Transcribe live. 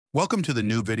Welcome to the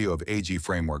new video of AG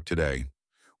Framework today.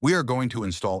 We are going to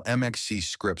install MXC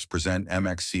Scripts Present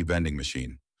MXC Vending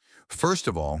Machine. First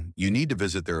of all, you need to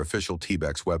visit their official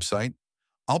TBEX website.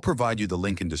 I'll provide you the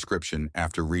link in description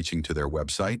after reaching to their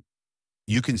website.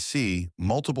 You can see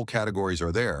multiple categories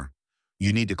are there.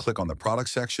 You need to click on the product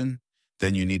section,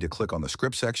 then you need to click on the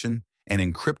script section, and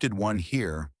encrypted one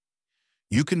here.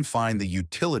 You can find the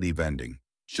utility vending.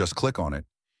 Just click on it.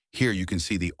 Here you can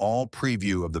see the all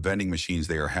preview of the vending machines.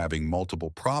 They are having multiple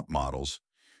prop models.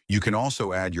 You can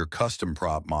also add your custom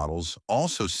prop models,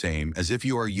 also same as if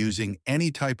you are using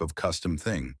any type of custom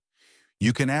thing.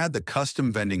 You can add the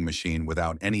custom vending machine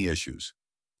without any issues.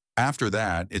 After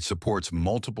that, it supports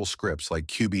multiple scripts like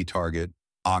QB target,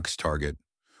 Ox target.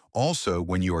 Also,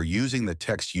 when you are using the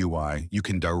text UI, you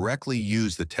can directly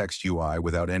use the text UI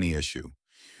without any issue.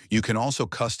 You can also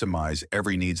customize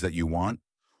every needs that you want.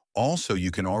 Also,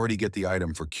 you can already get the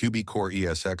item for QBCore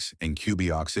ESX and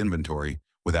QBOX inventory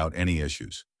without any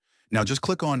issues. Now just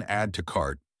click on Add to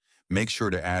Cart. Make sure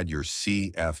to add your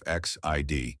CFX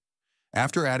ID.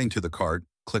 After adding to the cart,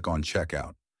 click on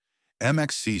Checkout.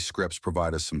 MXC Scripts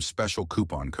provide us some special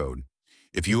coupon code.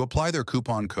 If you apply their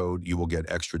coupon code, you will get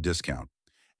extra discount.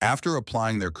 After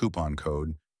applying their coupon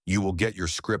code, you will get your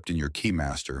script in your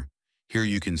Keymaster. Here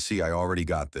you can see I already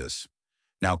got this.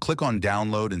 Now click on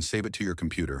Download and save it to your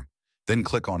computer. Then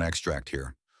click on Extract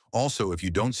here. Also, if you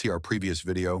don't see our previous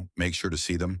video, make sure to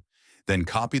see them. Then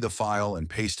copy the file and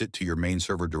paste it to your main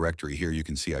server directory. Here you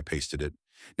can see I pasted it.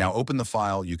 Now open the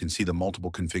file. You can see the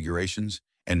multiple configurations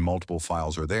and multiple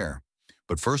files are there.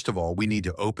 But first of all, we need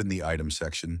to open the item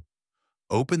section.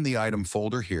 Open the item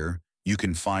folder here. You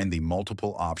can find the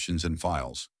multiple options and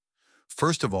files.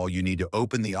 First of all, you need to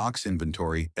open the Ox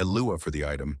inventory, ELUA for the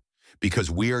item.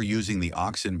 Because we are using the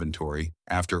Ox inventory,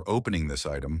 after opening this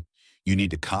item, you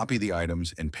need to copy the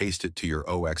items and paste it to your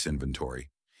OX inventory.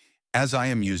 As I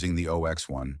am using the OX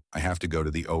one, I have to go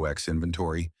to the OX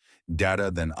inventory,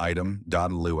 data, then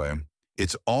item.elua.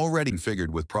 It's already configured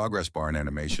with progress bar and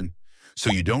animation, so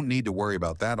you don't need to worry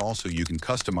about that. Also, you can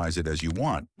customize it as you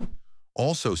want.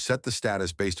 Also, set the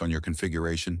status based on your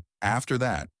configuration. After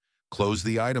that, close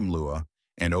the item Lua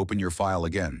and open your file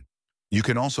again. You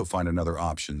can also find other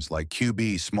options like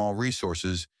QB Small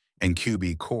Resources and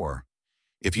QBCore.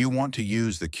 If you want to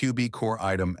use the QBCore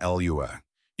item LUA,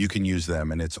 you can use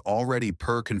them and it's already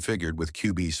configured with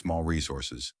QB Small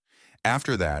Resources.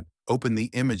 After that, open the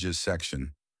Images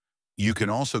section. You can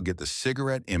also get the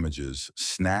cigarette images,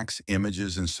 snacks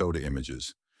images, and soda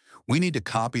images. We need to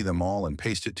copy them all and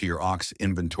paste it to your Ox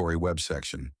inventory web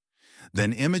section.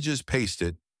 Then images, paste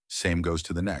it, same goes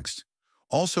to the next.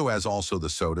 Also the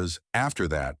sodas. After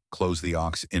that, close the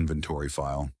Ox inventory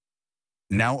file.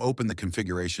 Now open the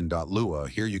configuration.lua.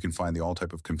 Here you can find the all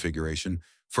type of configuration.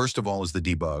 First of all is the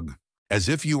debug. As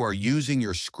if you are using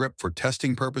your script for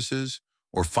testing purposes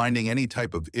or finding any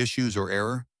type of issues or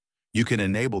error, you can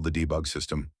enable the debug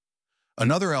system.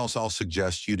 Another else I'll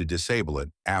suggest you to disable it.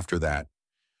 After that,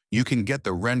 you can get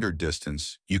the render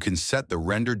distance. You can set the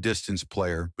render distance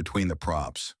player between the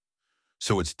props.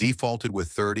 So it's defaulted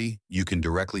with 30. You can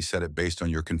directly set it based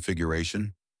on your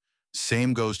configuration.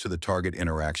 Same goes to the target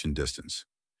interaction distance.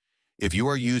 If you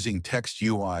are using text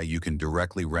UI, you can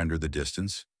directly render the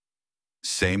distance.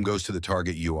 Same goes to the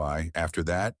target UI. After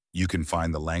that, you can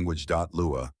find the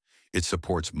language.lua. It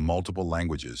supports multiple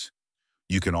languages.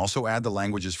 You can also add the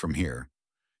languages from here.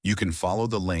 You can follow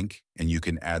the link and you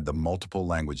can add the multiple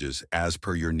languages as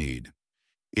per your need.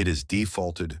 It is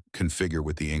defaulted configure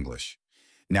with the English.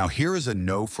 Now here is a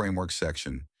no framework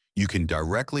section. You can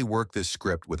directly work this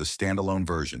script with a standalone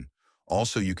version.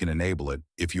 Also, you can enable it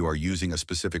if you are using a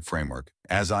specific framework,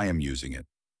 as I am using it.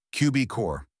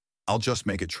 QBCore, I'll just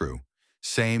make it true.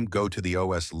 Same, go to the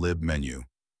OS lib menu.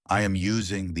 I am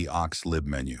using the Ox lib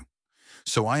menu.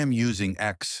 So I am using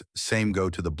X, same go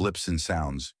to the blips and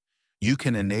sounds. You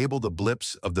can enable the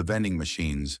blips of the vending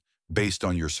machines based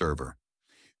on your server.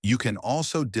 You can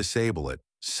also disable it,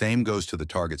 same goes to the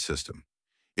target system.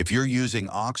 If you're using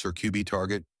Ox or QB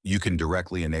target, you can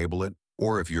directly enable it,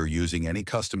 or if you're using any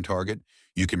custom target,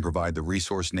 you can provide the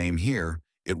resource name here.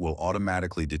 It will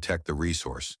automatically detect the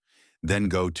resource. Then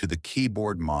go to the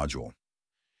keyboard module.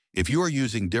 If you are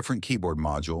using different keyboard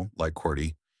module, like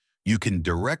QWERTY, you can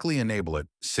directly enable it.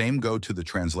 Same go to the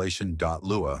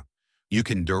translation.lua. You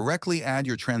can directly add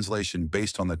your translation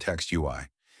based on the text UI.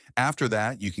 After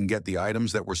that, you can get the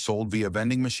items that were sold via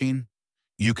vending machine.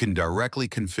 You can directly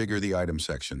configure the item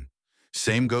section.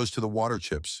 Same goes to the water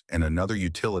chips and other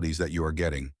utilities that you are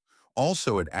getting.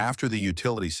 Also, after the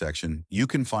utility section, you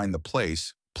can find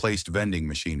the placed vending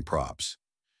machine props.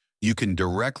 You can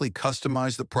directly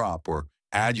customize the prop or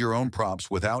add your own props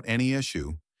without any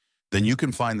issue. Then you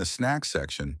can find the snack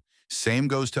section. Same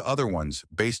goes to other ones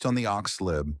based on the aux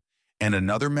lib. And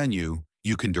another menu,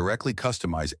 you can directly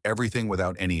customize everything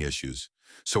without any issues.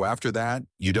 So after that,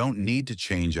 you don't need to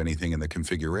change anything in the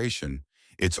configuration.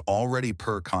 It's already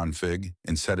per config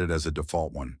and set it as a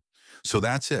default one. So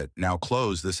that's it. Now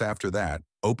close this after that.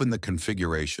 Open the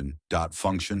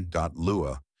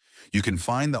configuration.function.lua. You can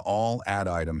find the all add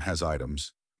item has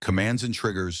items, commands and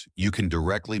triggers. You can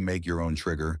directly make your own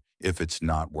trigger if it's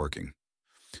not working.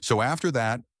 So after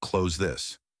that, close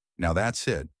this. Now that's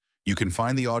it. You can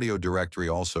find the audio directory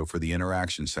also for the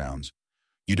interaction sounds.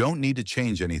 You don't need to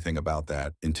change anything about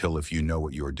that until if you know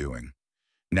what you're doing.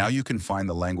 Now you can find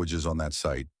the languages on that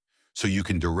site, so you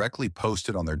can directly post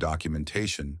it on their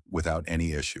documentation without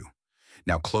any issue.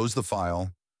 Now close the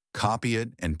file, copy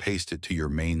it, and paste it to your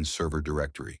main server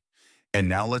directory. And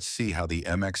now let's see how the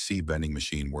MXC vending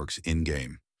machine works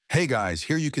in-game. Hey guys,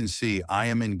 here you can see I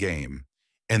am in-game,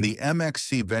 and the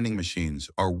MXC vending machines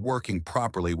are working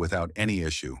properly without any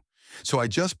issue. So I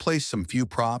just placed some few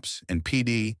props and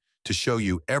PD to show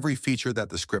you every feature that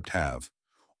the script have.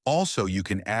 Also, you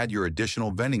can add your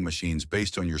additional vending machines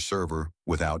based on your server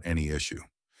without any issue.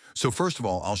 So first of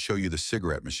all, I'll show you the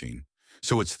cigarette machine.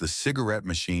 So it's the cigarette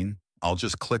machine. I'll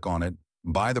just click on it,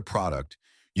 buy the product.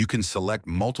 You can select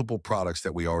multiple products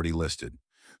that we already listed.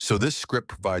 So this script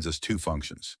provides us two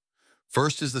functions.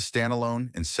 First is the standalone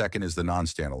and second is the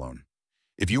non-standalone.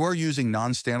 If you are using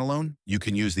non-standalone, you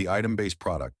can use the item-based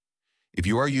product. If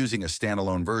you are using a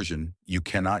standalone version, you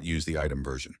cannot use the item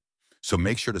version. So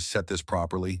make sure to set this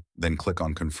properly, then click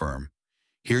on confirm.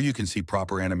 Here you can see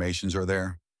proper animations are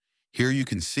there. Here you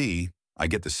can see I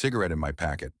get the cigarette in my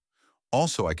packet.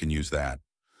 Also, I can use that.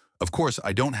 Of course,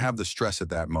 I don't have the stress at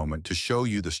that moment to show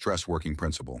you the stress working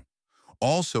principle.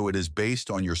 Also, it is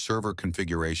based on your server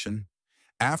configuration.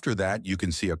 After that, you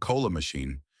can see a cola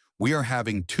machine. We are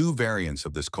having two variants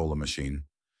of this cola machine.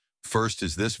 First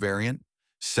is this variant.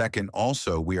 Second,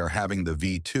 also, we are having the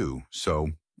V2, so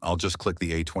I'll just click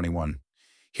the A21.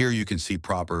 Here you can see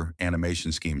proper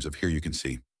animation schemes of here you can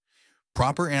see.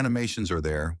 Proper animations are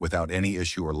there without any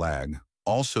issue or lag.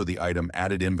 Also, the item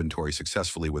added inventory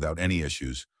successfully without any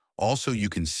issues. Also, you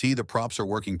can see the props are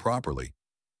working properly.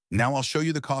 Now I'll show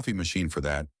you the coffee machine for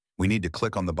that. We need to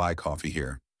click on the buy coffee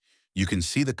here. You can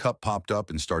see the cup popped up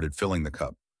and started filling the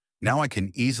cup. Now I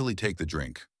can easily take the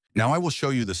drink. Now I will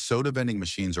show you the soda vending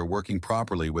machines are working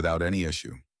properly without any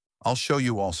issue. I'll show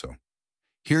you also.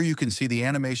 Here you can see the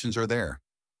animations are there.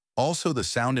 Also, the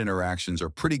sound interactions are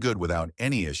pretty good without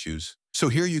any issues. So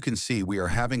here you can see we are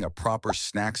having a proper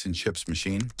snacks and chips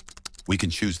machine. We can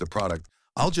choose the product.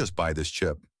 I'll just buy this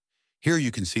chip. Here you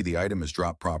can see the item is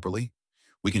dropped properly.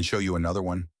 We can show you another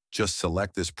one. Just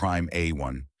select this prime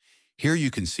A1. Here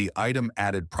you can see item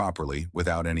added properly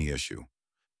without any issue.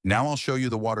 Now I'll show you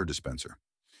the water dispenser.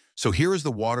 So here is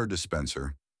the water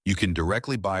dispenser. You can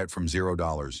directly buy it from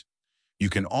 $0. You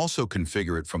can also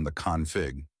configure it from the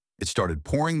config. It started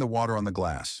pouring the water on the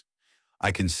glass.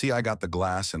 I can see I got the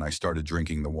glass and I started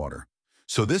drinking the water.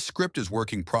 So this script is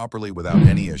working properly without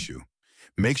any issue.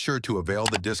 Make sure to avail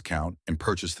the discount and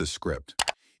purchase this script.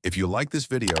 If you like this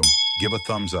video, give a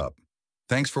thumbs up.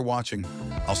 Thanks for watching.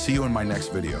 I'll see you in my next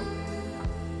video.